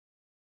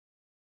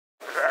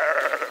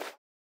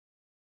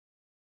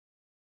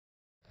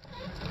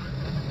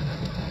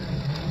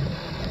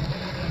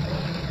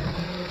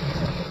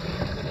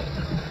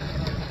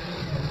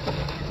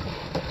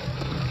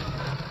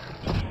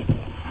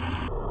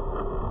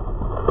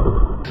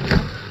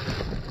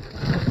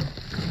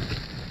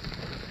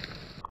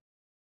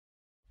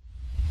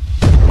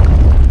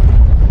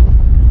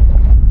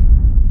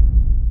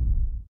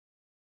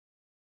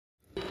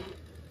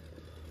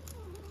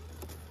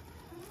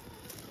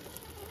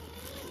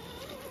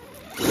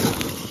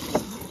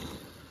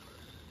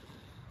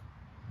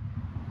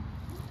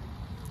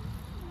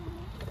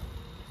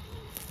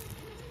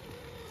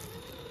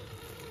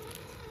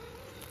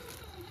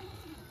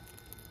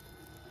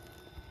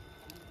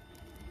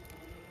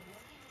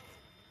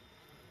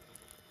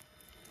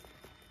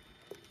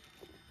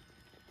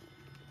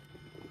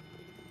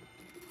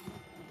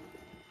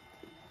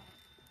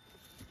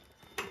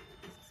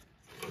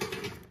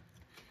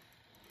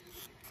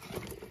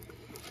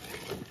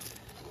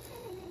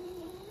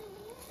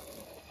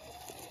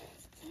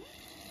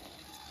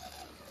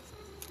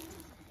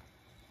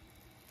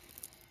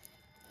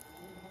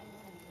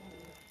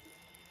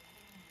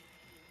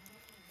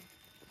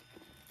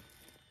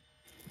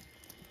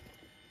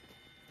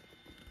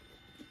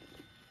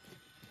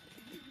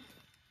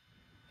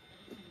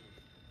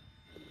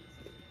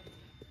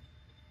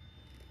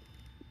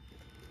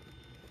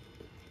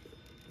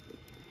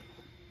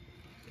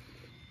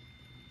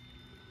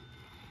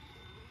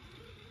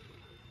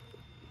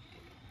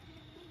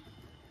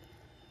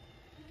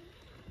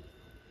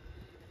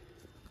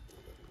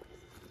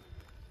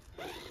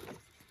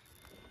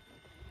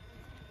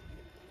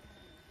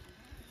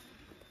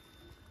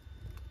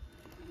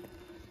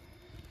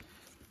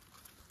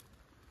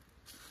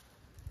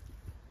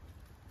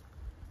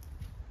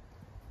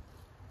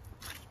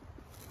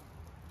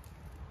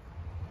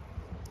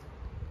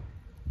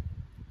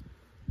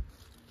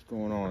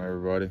Going on,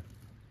 everybody?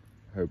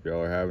 Hope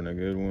y'all are having a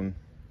good one.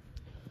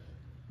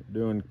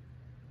 Doing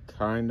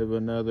kind of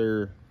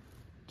another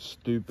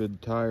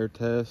stupid tire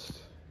test.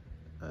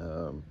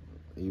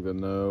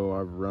 Even though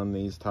I've run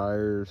these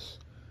tires,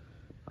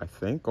 I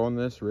think on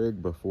this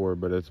rig before,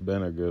 but it's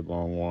been a good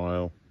long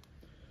while.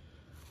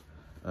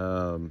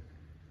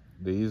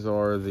 These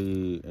are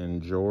the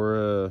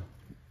Injora,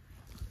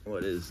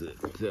 what is it?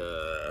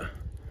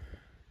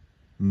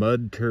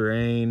 Mud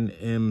Terrain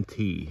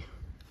MT.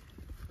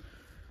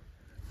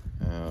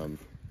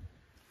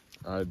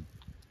 I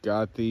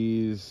got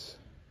these,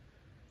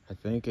 I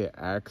think, at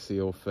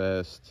Axial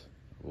Fest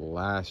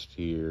last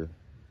year,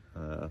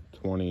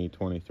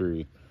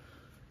 2023,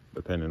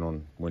 depending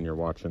on when you're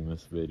watching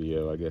this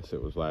video. I guess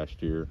it was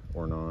last year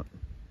or not.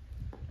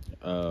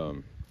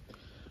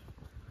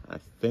 I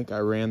think I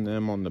ran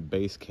them on the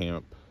base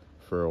camp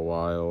for a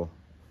while,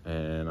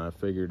 and I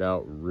figured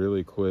out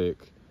really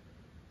quick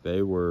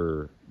they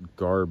were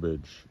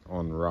garbage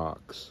on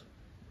rocks.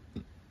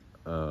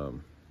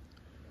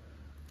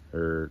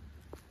 They're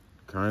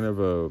kind of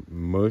a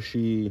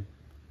mushy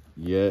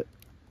yet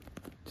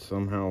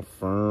somehow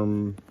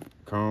firm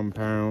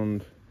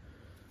compound,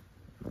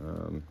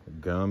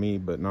 gummy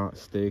but not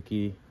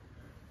sticky.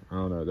 I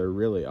don't know, they're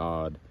really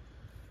odd.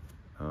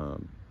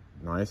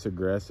 Nice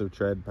aggressive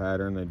tread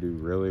pattern. They do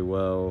really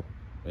well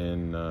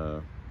in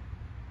the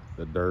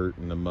dirt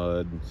and the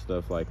mud and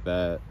stuff like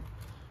that.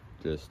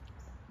 Just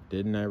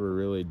didn't ever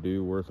really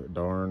do worth a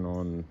darn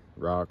on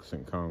rocks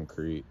and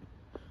concrete.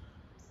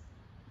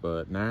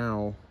 But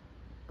now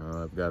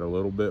I've got a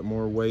little bit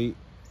more weight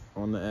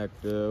on the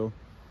Ecto,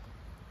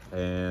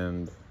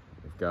 and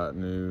I've got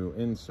new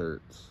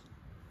inserts.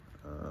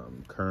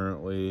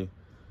 Currently,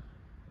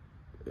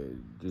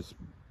 just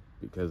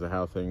because of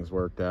how things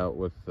worked out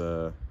with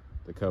the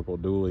couple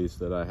dualies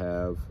that I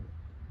have,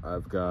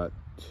 I've got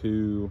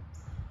two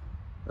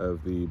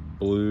of the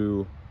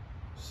blue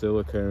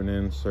silicone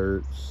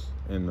inserts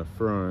in the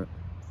front,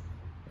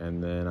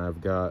 and then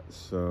I've got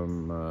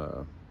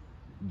some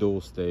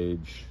dual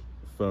stage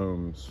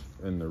foams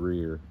in the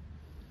rear.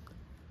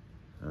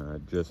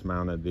 Just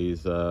mounted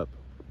these up,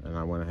 and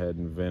I went ahead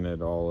and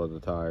vented all of the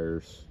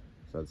tires.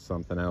 So that's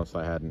something else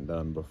I hadn't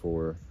done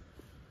before.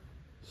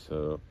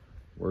 So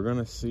we're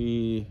gonna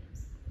see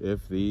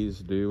if these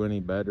do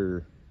any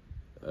better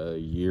a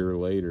year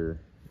later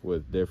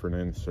with different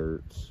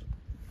inserts.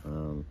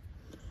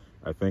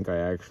 I think I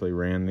actually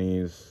ran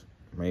these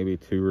maybe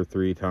 2 or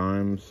 3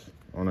 times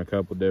on a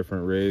couple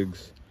different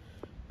rigs,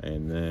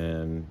 and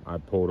then I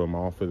pulled them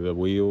off of the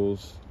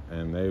wheels,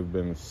 and they've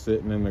been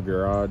sitting in the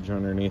garage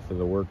underneath of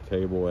the work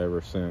table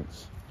ever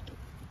since.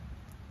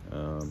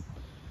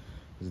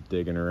 Was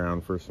digging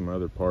around for some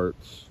other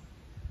parts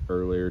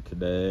earlier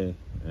today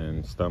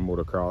and stumbled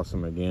across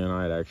them again.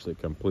 I had actually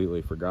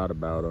completely forgot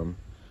about them.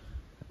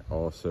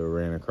 Also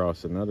ran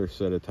across another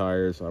set of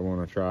tires I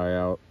want to try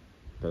out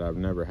that I've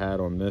never had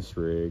on this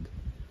rig.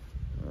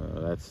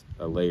 That's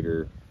a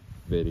later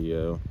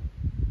video,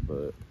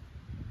 but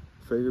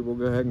figured we'll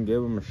go ahead and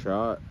give them a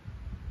shot.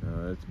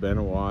 It's been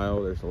a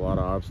while. There's a lot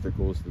of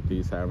obstacles that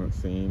these haven't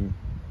seen,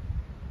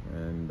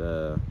 and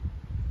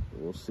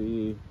we'll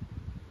see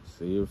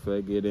if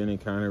they get any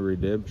kind of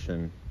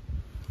redemption,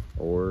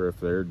 or if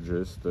they're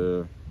just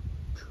a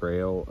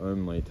trail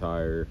only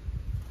tire.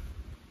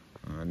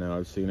 I know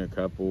I've seen a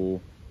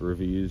couple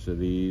reviews of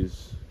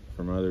these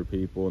from other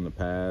people in the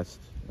past,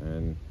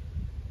 and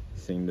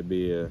seem to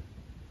be a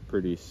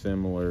pretty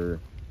similar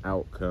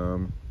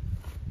outcome,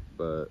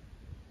 but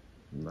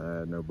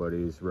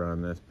nobody's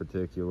run this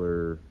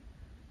particular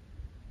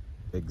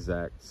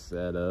exact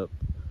setup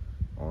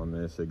on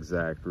this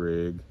exact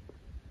rig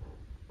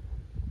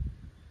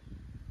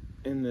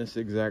in this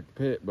exact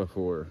pit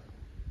before.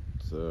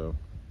 So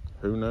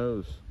who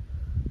knows,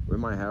 we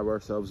might have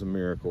ourselves a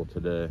miracle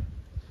today.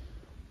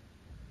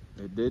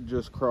 It did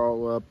just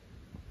crawl up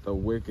the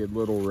wicked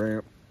little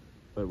ramp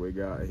that we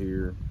got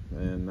here,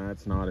 and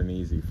that's not an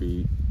easy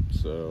feat,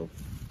 so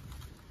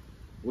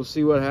we'll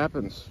see what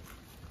happens.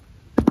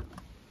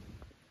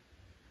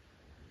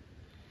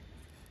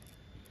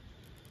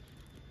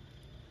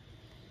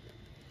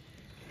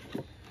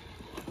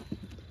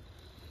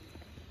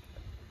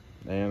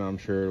 And I'm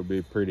sure it'll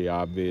be pretty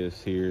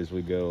obvious here as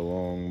we go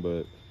along,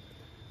 but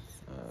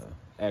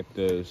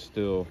Ecto's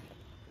still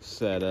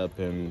set up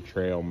in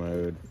trail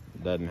mode.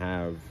 Doesn't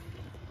have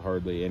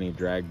hardly any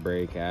drag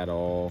brake at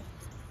all,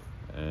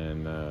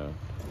 and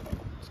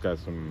it's got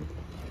some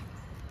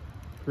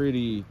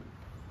pretty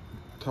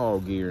tall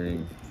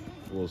gearing,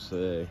 we'll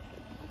say.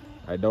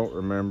 I don't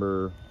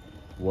remember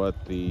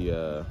what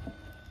the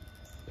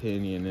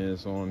pinion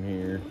is on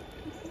here,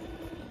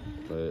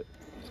 but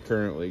it's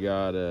currently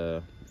got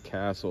a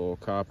Castle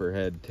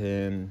Copperhead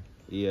 10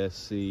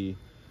 ESC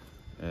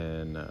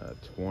and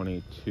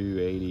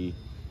 2280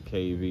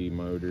 kV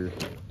motor,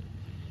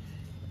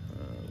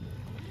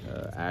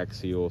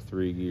 axial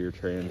 3-gear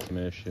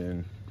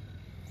transmission,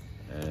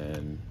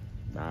 and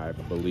I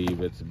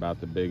believe it's about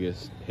the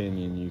biggest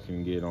pinion you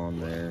can get on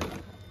there.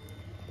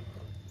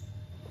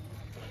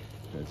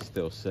 it's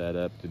still set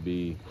up to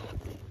be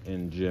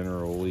in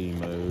general lee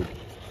mode.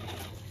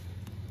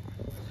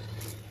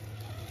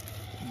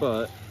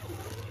 But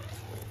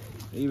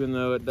even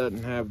though it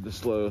doesn't have the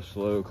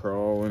slow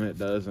crawl and it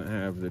doesn't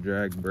have the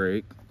drag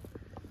brake,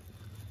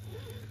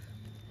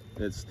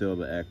 it's still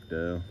the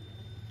Ecto.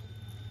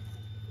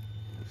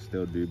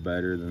 Still do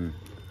better than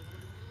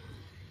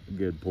a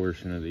good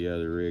portion of the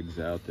other rigs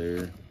out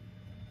there.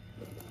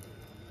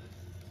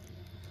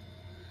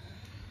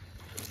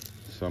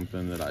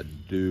 Something that I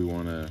do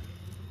want to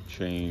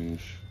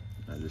change.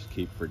 I just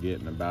keep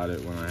forgetting about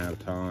it when I have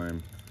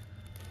time.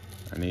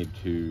 I need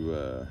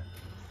to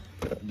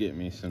get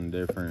me some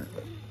different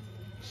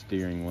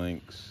steering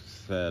links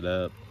set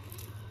up.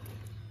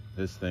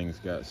 This thing's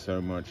got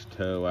so much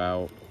toe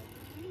out.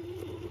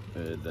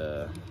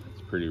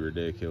 It's pretty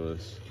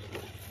ridiculous.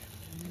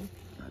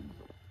 I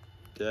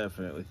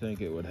definitely think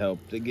it would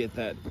help to get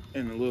that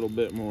in a little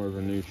bit more of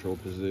a neutral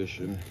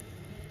position.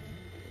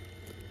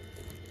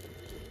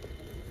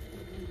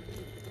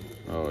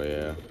 Oh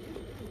yeah,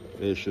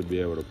 it should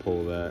be able to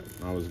pull that.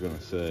 I was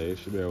gonna say, it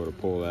should be able to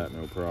pull that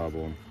no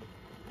problem.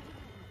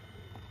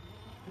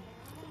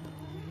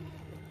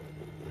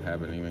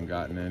 Haven't even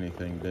gotten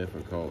anything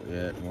difficult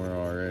yet, and we're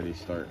already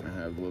starting to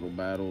have little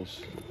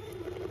battles.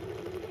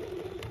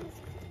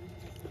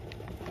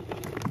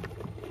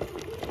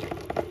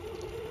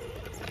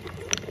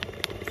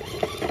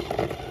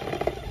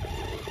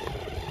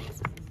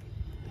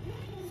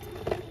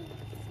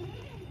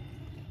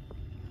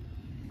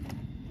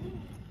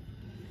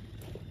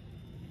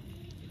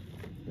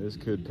 This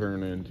could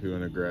turn into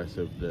an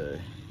aggressive day.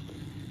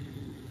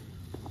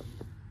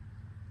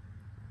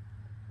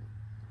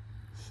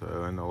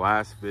 So in the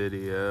last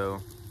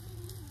video,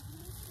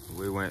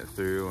 we went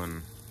through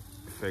and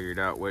figured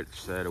out which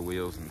set of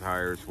wheels and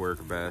tires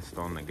work best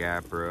on the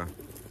Gapra.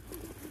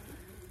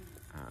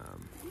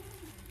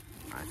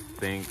 I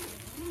think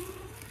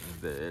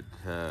that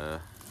the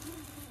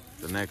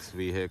next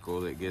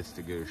vehicle that gets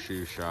to go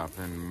shoe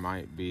shopping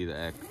might be the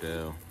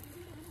Ecto.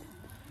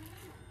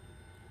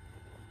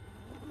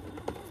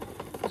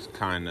 It's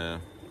kind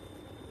of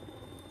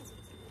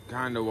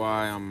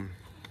why I'm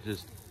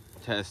just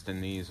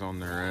testing these on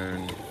their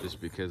own,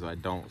 just because I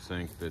don't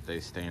think that they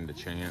stand a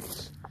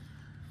chance.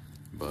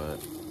 But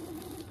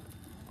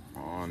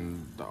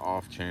on the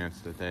off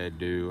chance that they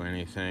do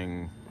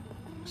anything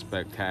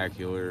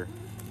spectacular,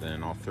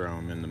 then I'll throw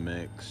them in the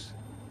mix.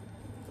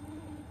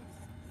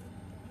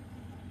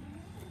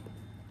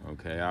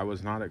 Okay, I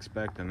was not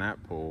expecting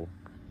that pull.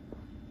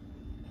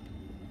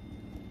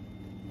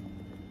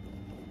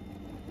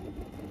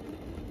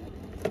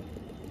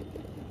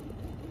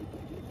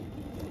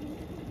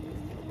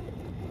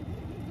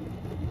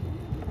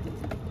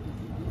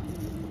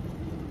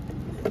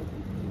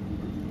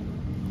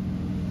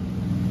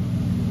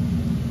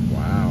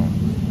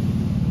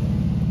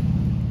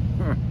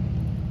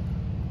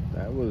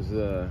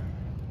 Was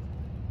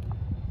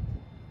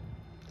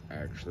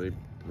actually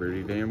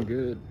pretty damn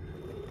good.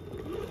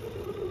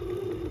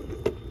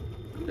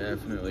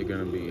 Definitely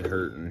gonna be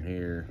hurting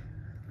here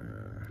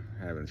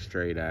having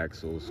straight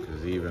axles,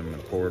 because even the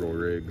portal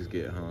rigs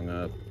get hung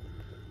up.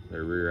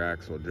 Their rear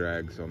axle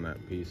drags on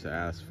that piece of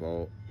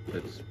asphalt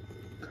that's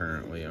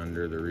currently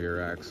under the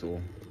rear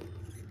axle.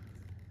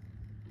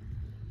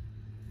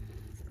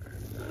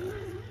 And,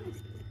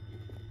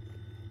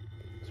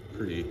 it's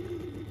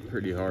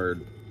pretty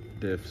hard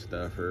diff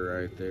stuffer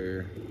right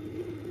there.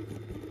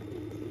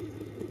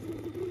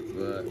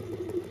 But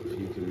if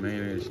you can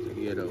manage to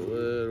get a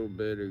little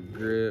bit of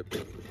grip,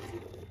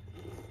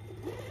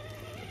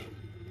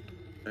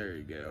 there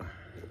you go.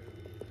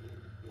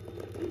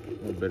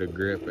 A little bit of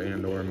grip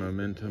and or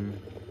momentum.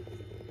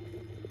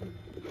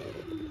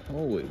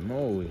 Holy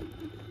moly.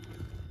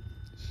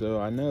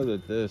 So I know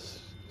that this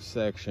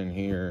section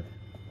here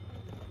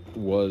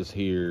was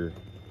here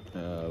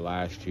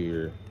last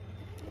year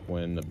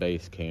when the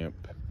base camp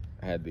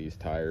had these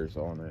tires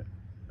on it.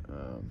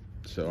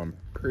 So I'm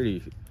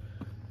pretty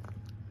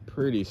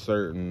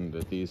certain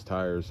that these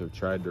tires have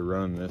tried to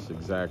run this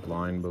exact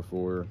line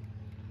before.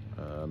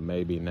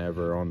 Maybe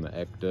never on the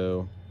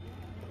Ecto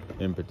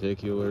in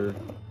particular,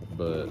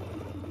 but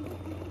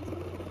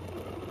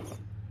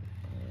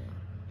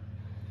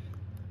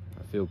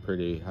I feel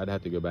pretty, I'd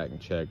have to go back and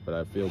check, but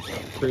I feel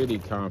pretty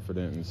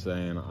confident in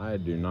saying I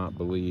do not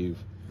believe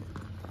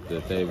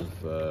that they've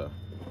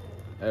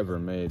ever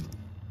made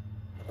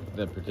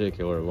that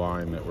particular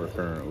line that we're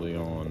currently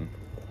on.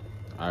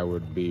 I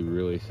would be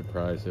really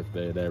surprised if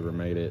they had ever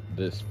made it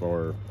this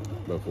far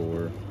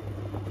before.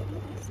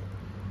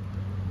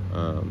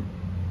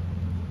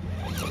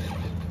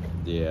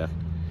 Yeah.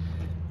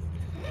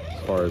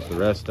 As far as the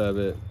rest of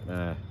it,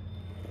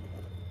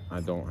 I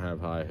don't have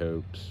high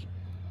hopes.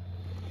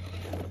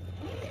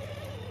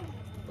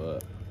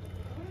 But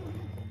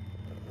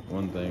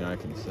one thing I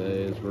can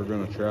say is we're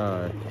gonna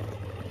try.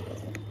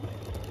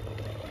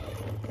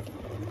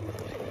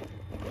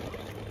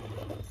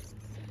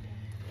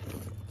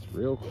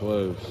 Real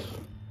close.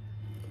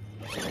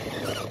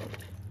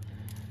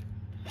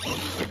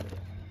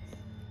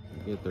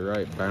 Get the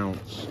right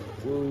bounce.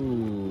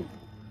 Whoa,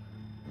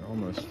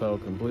 almost fell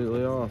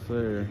completely off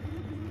there.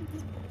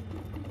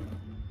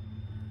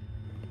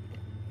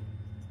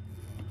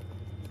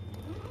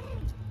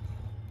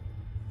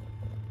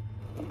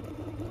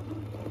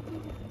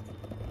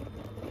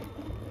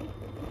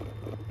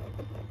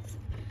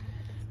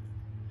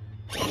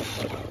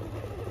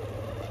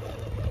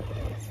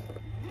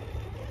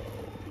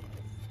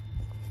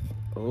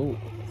 Oh,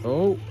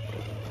 oh,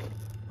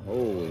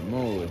 holy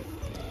moly.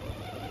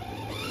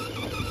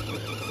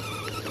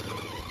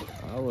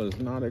 I was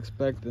not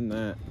expecting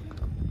that.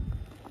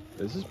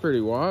 This is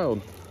pretty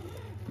wild.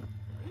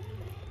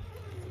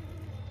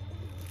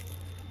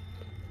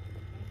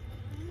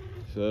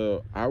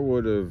 So I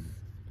would have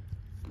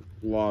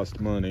lost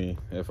money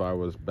if I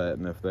was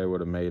betting if they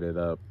would have made it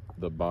up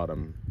the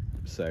bottom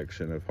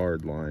section of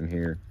hardline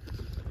here.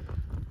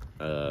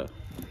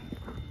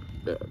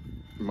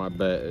 My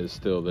bet is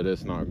still that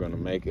it's not going to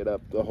make it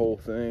up the whole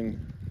thing.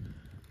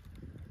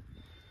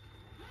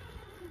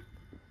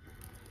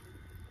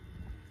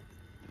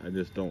 I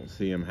just don't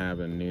see him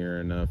having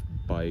near enough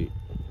bite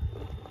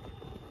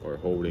or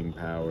holding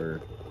power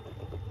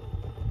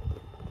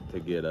to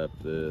get up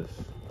this.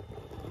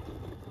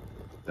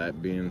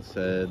 That being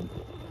said,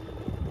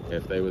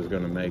 if they was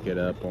going to make it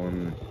up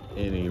on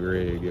any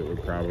rig, it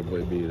would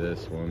probably be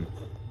this one.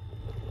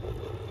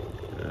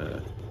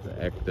 The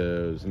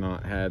Ecto's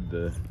not had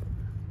the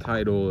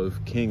title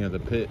of king of the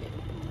pit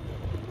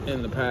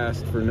in the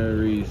past for no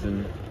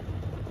reason.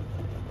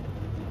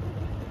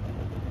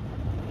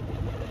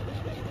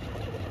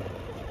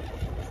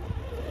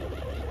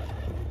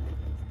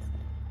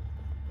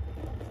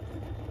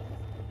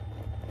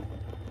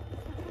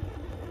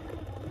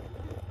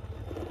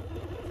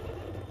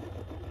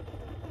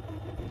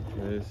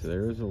 Okay, so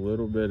there's a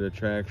little bit of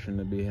traction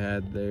to be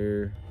had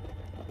there.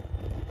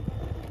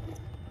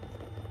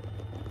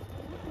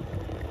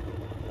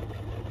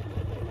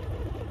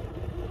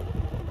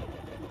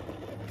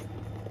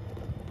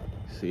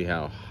 See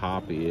how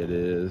hoppy it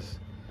is.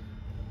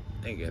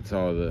 I think it's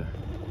all the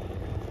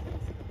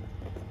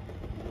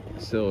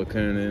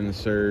silicone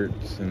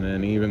inserts, and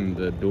then even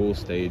the dual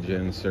stage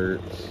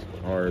inserts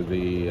are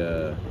the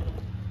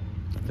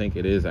I think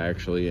it is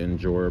actually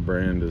Injora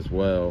brand as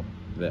well,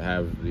 that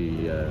have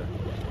the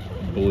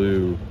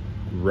blue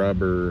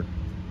rubber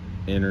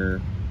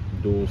inner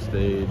dual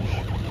stage.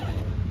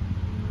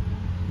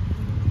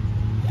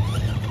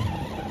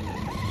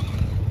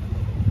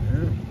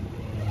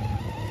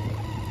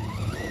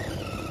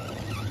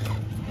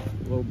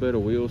 A little bit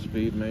of wheel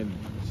speed made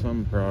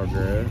some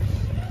progress.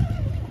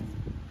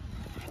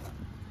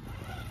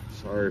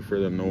 Sorry for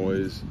the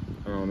noise.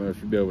 I don't know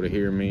if you'll be able to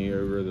hear me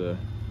over the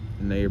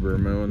neighbor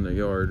mowing the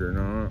yard or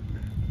not.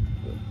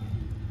 But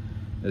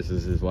this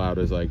is as loud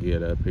as I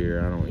get up here.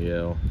 I don't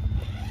yell.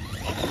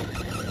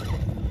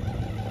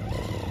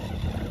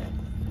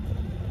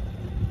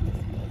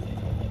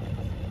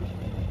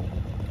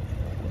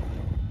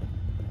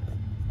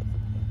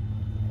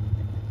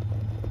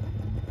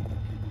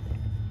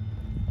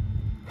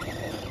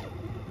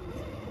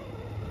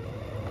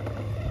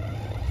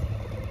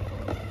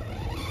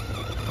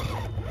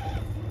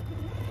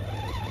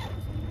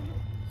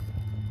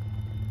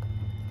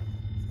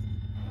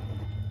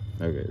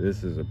 Okay,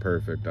 this is a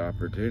perfect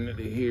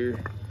opportunity here.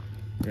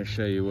 I'm gonna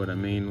show you what I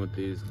mean with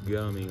these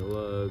gummy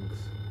lugs.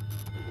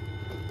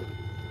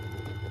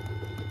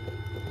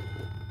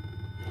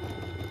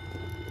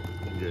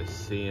 You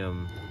just see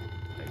them,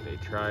 like they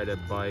try to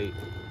bite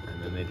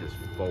and then they just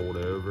fold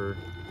over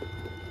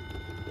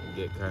and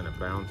get kind of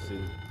bouncy.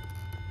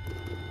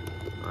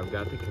 I've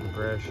got the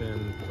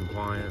compression,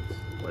 compliance,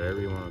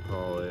 whatever you want to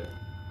call it.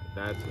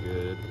 That's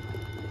good.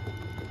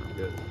 I've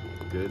got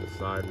good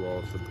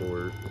sidewall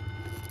support.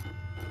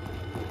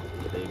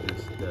 They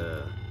just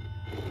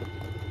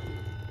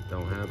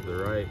don't have the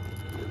right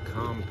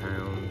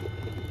compound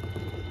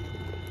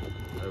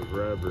of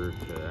rubber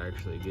to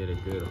actually get a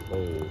good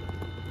hold.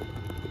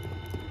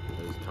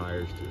 Those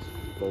tires just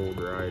fold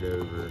right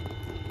over,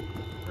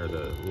 or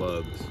the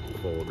lugs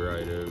fold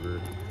right over.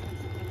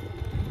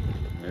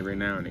 Every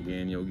now and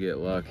again you'll get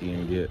lucky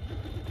and get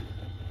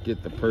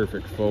the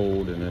perfect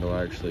fold and it'll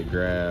actually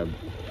grab.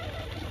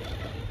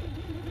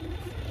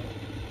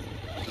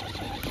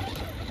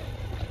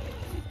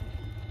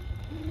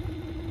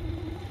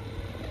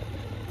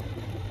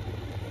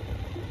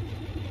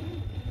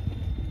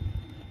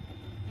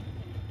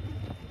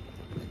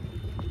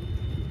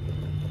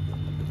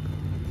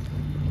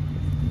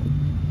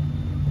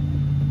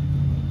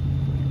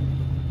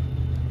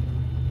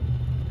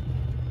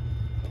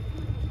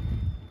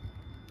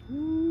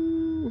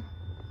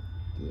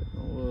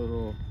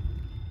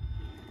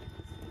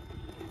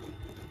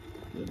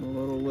 Getting a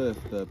little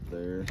lift up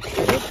there.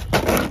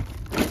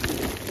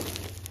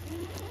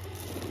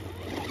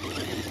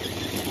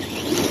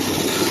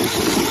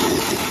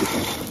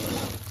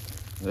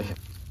 Yep.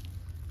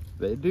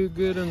 They do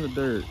good in the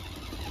dirt.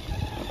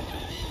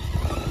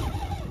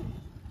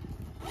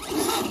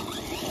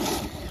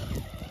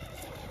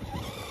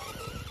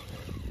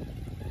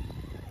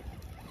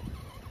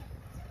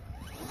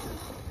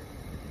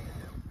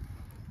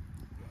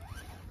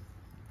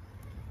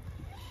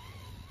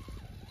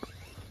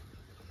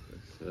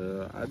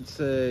 I'd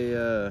say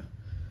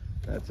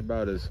that's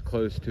about as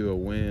close to a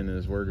win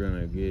as we're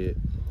gonna get.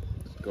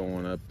 It's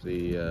going up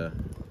the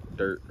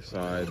dirt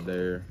side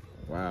there.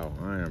 Wow,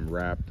 I am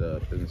wrapped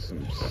up in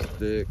some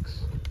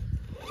sticks,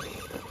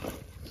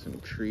 some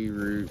tree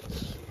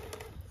roots.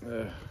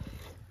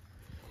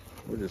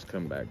 We'll just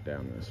come back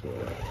down this way.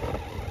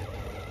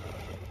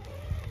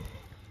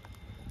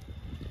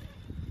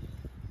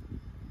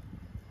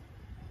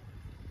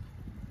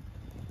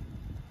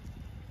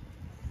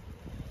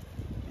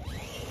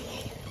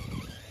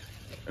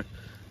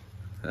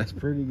 That's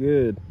pretty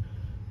good.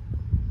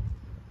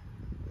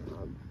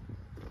 I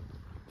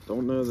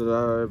don't know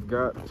that I've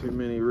got too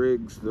many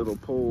rigs that'll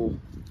pull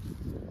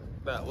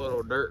that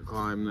little dirt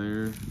climb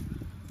there.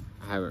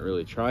 I haven't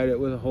really tried it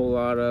with a whole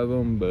lot of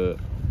them, but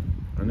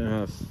I know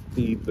how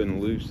steep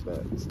and loose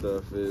that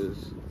stuff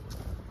is.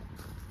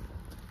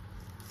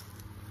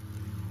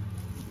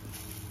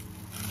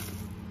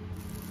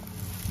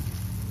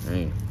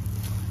 Dang,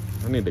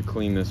 I need to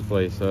clean this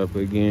place up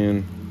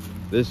again.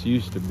 This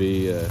used to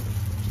be a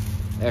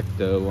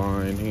Ecto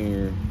line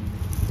here.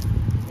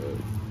 The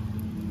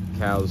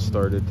cows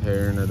started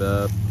tearing it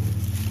up,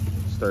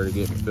 started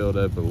getting filled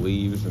up with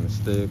leaves and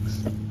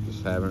sticks.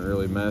 Just haven't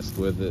really messed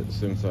with it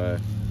since I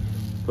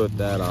put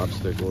that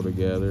obstacle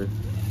together.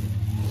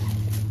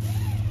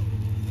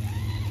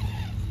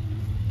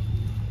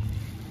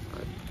 I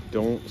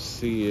don't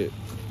see it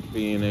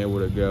being able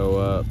to go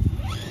up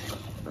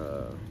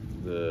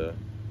the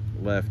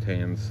left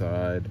hand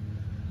side.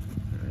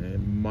 It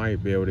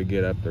might be able to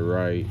get up the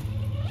right.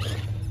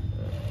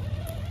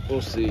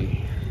 We'll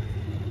see.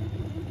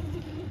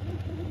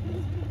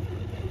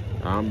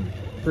 I'm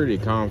pretty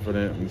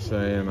confident in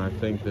saying I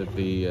think that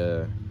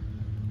the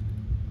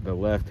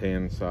left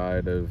hand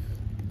side of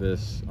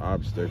this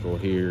obstacle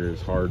here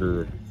is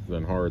harder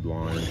than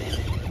hardline.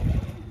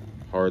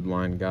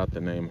 Hardline got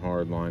the name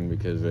hardline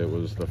because it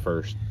was the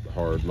first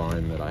hard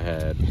line that I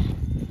had,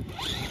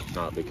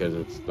 not because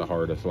it's the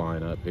hardest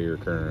line up here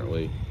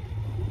currently.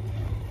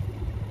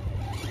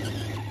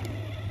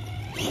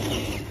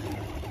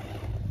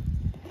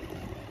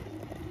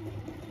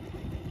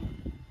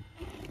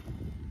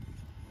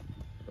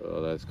 Oh,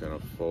 that's gonna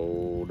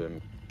fold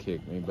and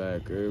kick me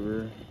back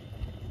over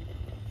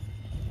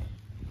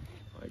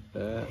like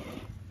that.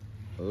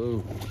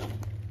 Oh.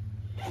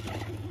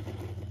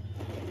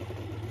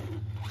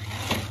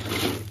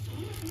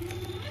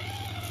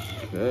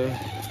 Okay.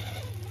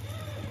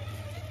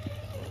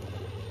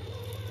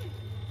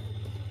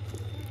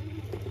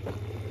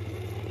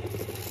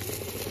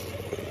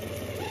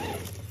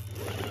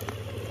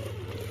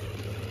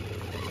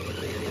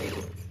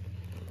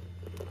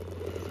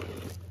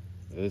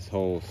 This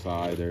whole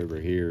side over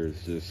here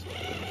is just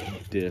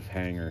diff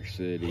hanger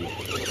city.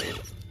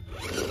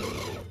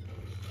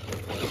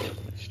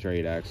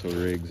 Straight axle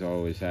rigs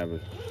always have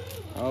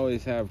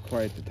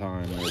quite the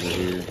time over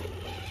here.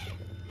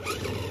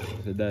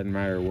 It doesn't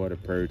matter what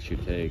approach you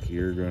take,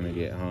 you're going to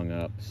get hung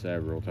up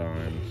several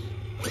times.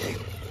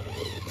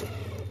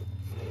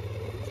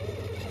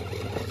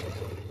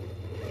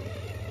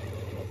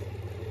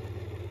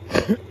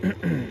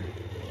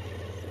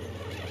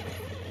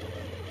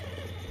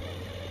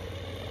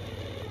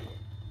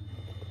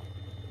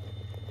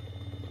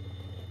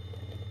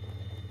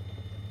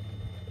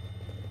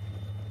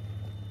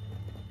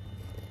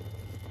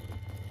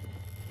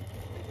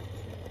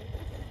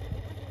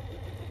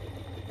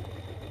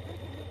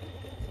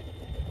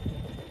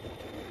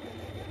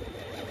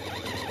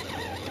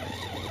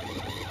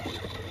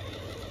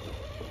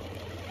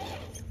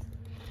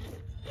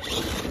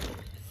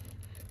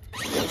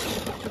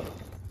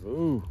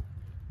 Ooh,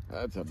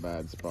 that's a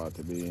bad spot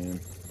to be in.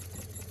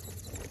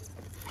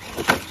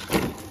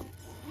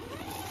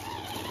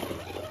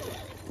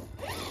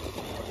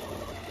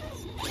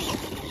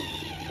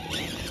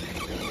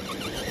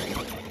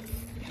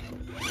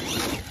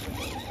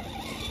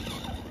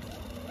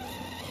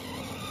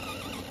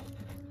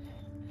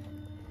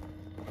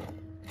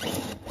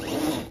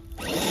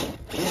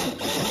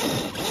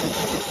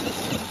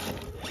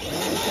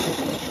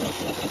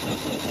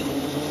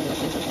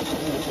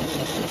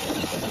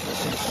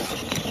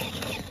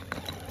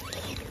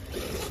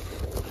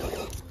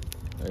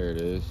 There it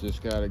is,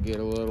 just gotta get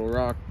a little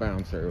rock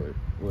bouncer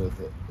with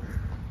it.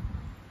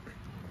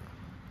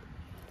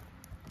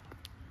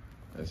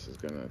 This is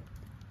gonna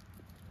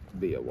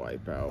be a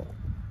wipeout.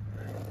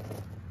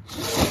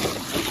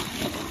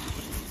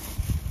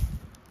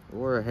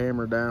 Or a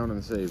hammer down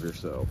and save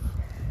yourself.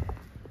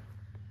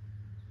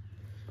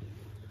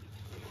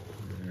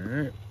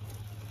 Alright,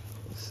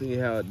 let's see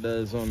how it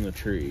does on the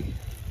tree.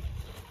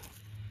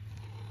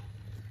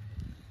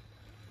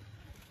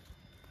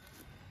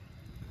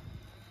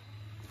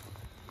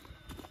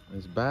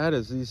 As bad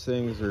as these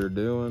things are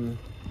doing,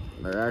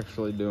 they're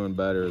actually doing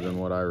better than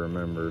what I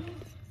remembered.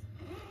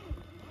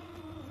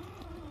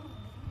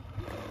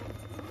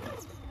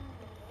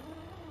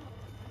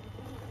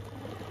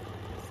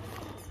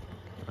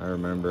 I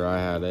remember I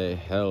had a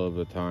hell of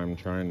a time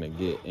trying to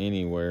get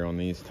anywhere on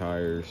these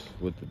tires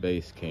with the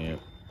base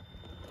camp.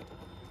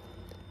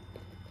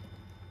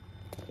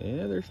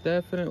 Yeah, there's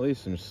definitely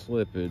some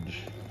slippage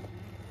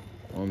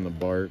on the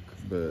bark,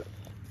 but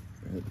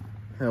it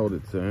held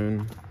its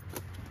own.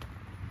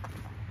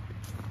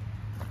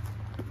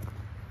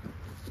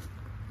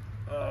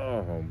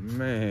 Oh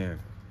man,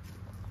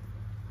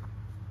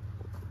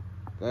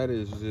 that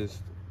is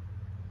just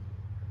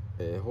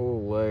a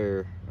whole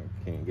layer.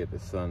 I can't get the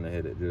sun to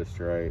hit it just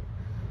right.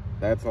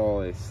 That's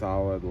all a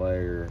solid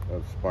layer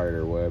of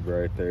spider web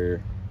right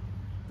there.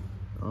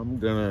 I'm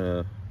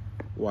gonna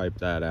wipe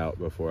that out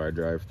before I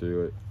drive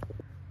through it.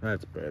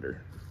 That's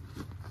better.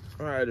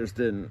 I just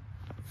didn't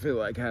feel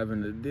like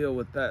having to deal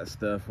with that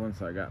stuff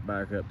once I got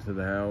back up to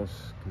the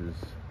house, because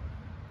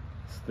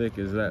as thick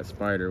as that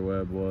spider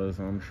web was,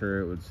 I'm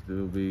sure it would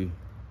still be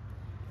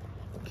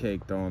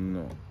caked on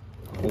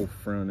the whole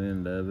front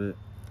end of it.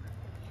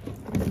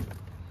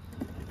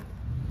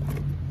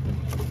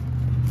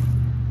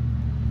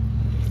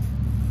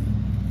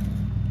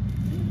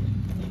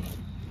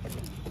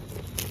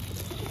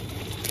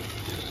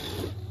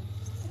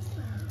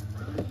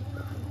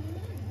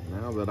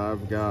 Now that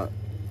I've got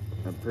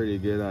a pretty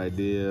good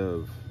idea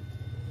of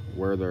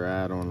where they're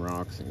at on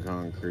rocks and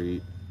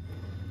concrete,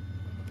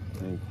 I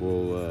think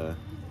we'll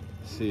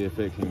see if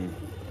it can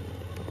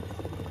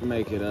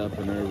make it up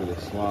and over the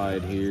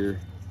slide here,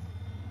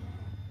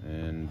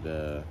 and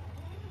we'll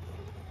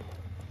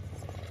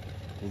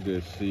go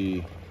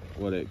see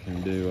what it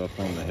can do up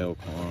on the hill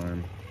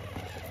climb.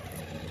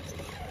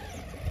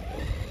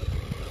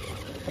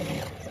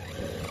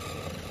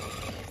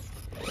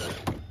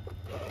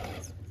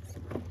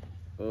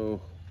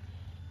 Oh,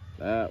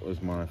 that was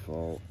my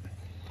fault.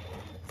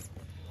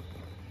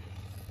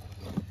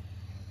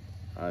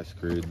 I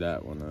screwed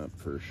that one up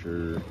for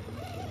sure.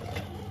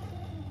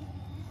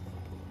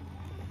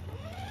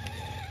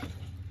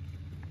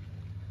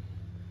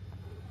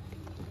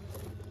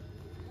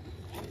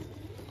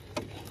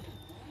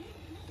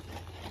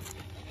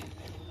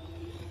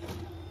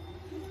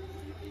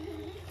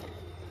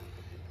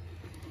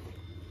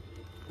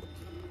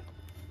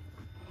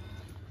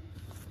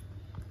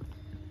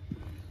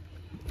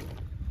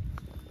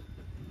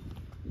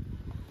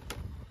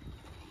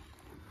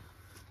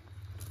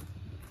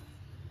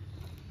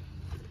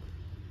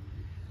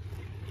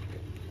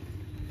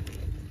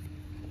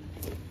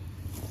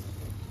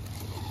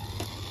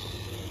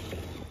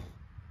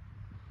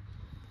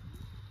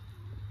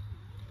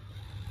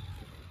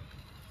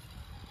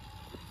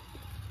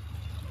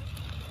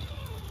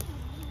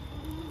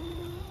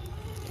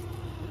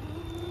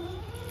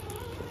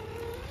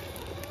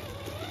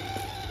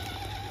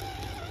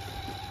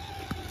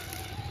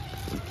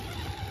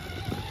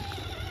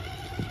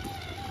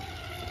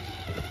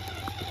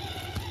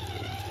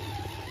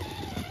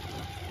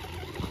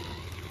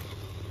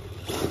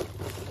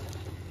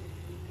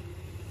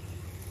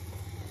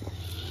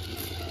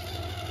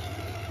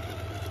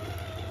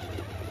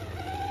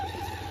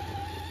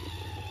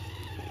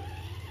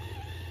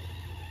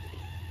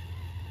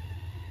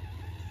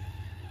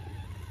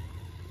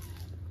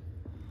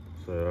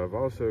 So I've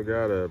also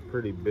got a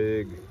pretty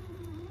big,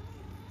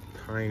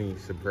 tiny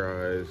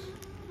surprise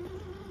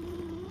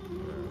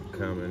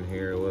coming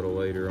here a little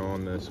later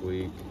on this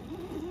week.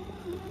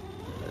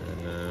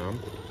 And I'm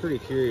pretty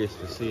curious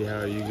to see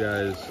how you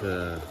guys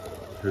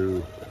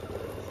who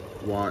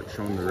watch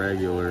on the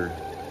regular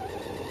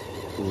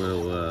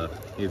will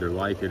either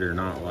like it or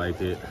not like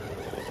it.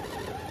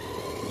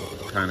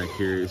 Kind of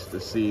curious to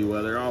see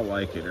whether I'll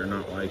like it or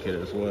not like it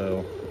as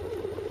well.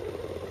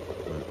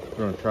 But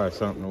we're gonna try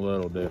something a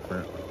little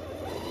different.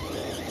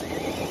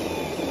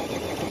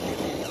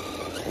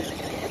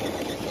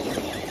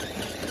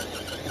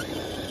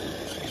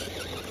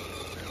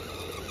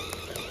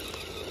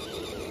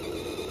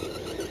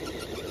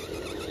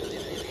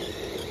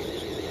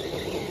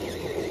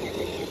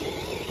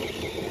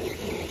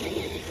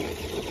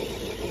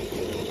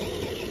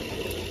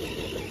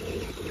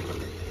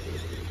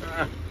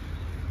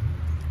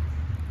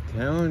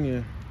 Telling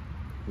you,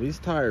 these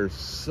tires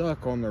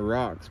suck on the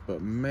rocks,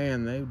 but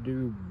man, they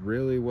do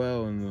really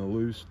well in the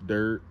loose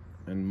dirt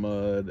and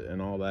mud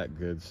and all that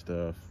good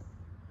stuff.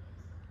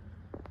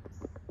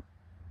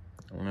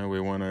 I know we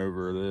went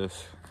over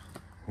this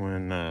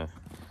when I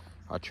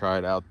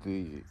tried out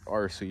the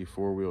RC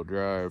four-wheel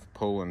drive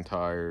pulling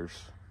tires.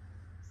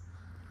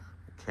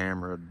 The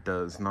camera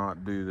does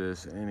not do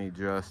this any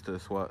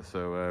justice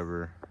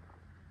whatsoever,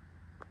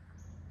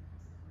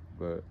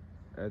 but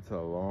that's a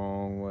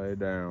long way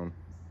down.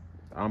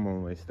 I'm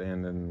only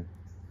standing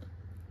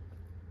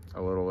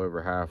a little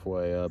over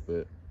halfway up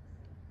it.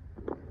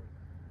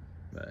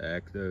 The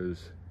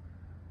Ecto's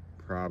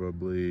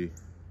probably,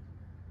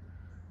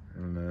 I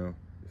don't know,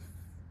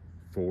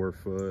 4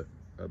 foot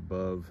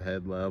above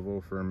head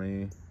level for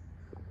me.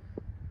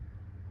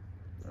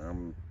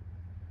 I'm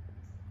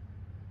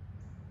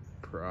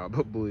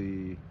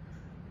probably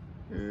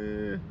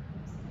 15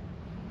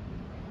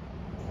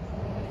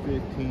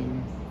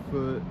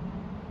 foot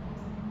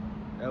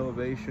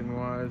elevation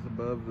wise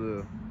above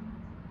the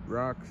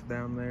rocks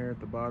down there at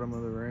the bottom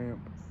of the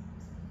ramp.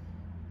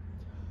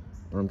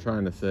 What I'm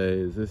trying to say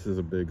is this is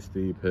a big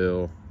steep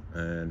hill,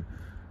 and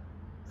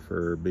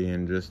for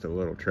being just a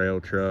little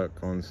trail truck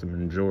on some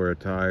Injora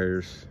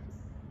tires.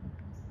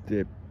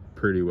 It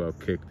pretty well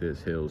kicked this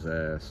hill's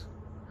ass.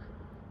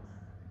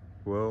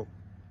 Well,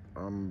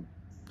 I'm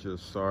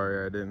just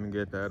sorry I didn't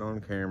get that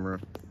on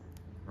camera.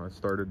 I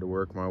started to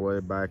work my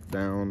way back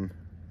down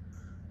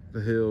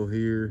the hill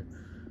here.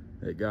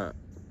 The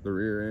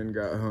rear end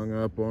got hung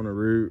up on a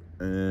root,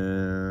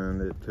 and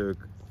it took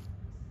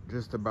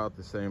just about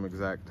the same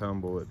exact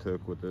tumble it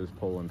took with those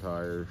pulling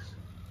tires.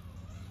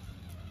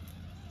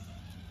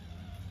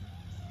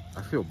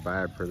 I feel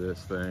bad for this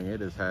thing.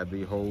 It has had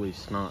the holy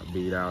snot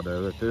beat out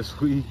of it this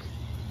week.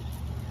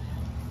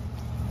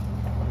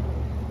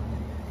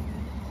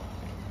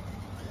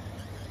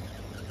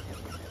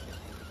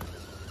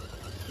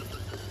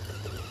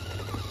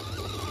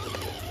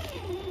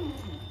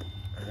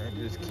 And it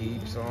just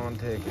keeps on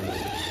ticking.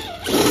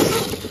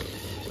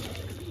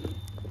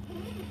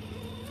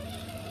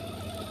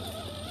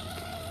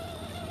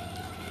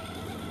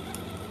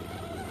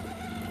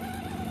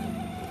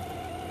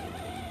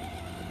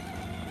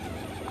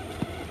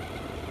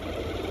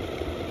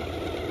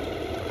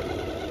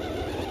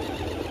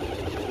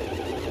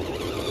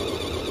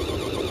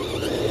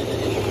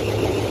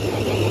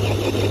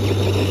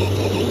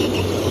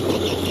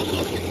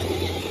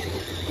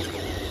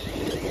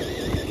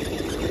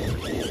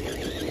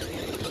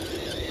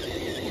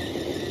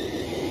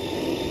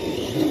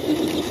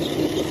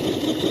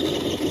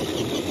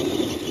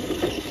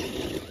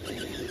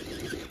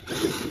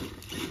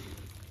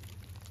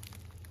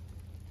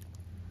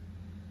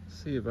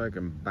 See if I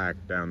can back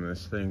down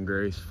this thing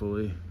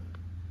gracefully.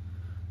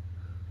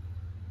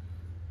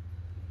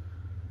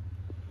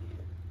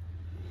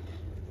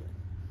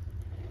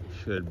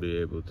 Should be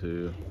able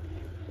to.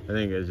 I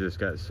think it's just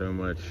got so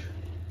much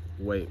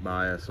weight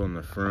bias on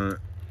the front.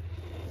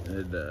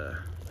 It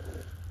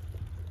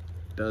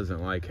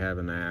doesn't like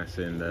having the ass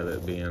end of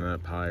it being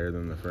up higher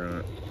than the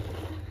front.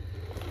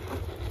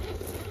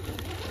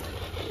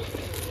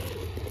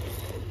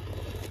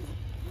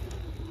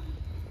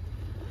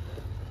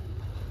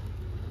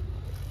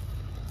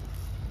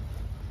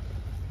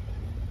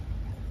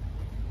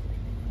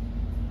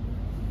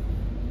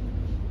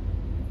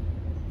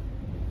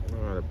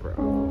 Not a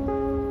problem.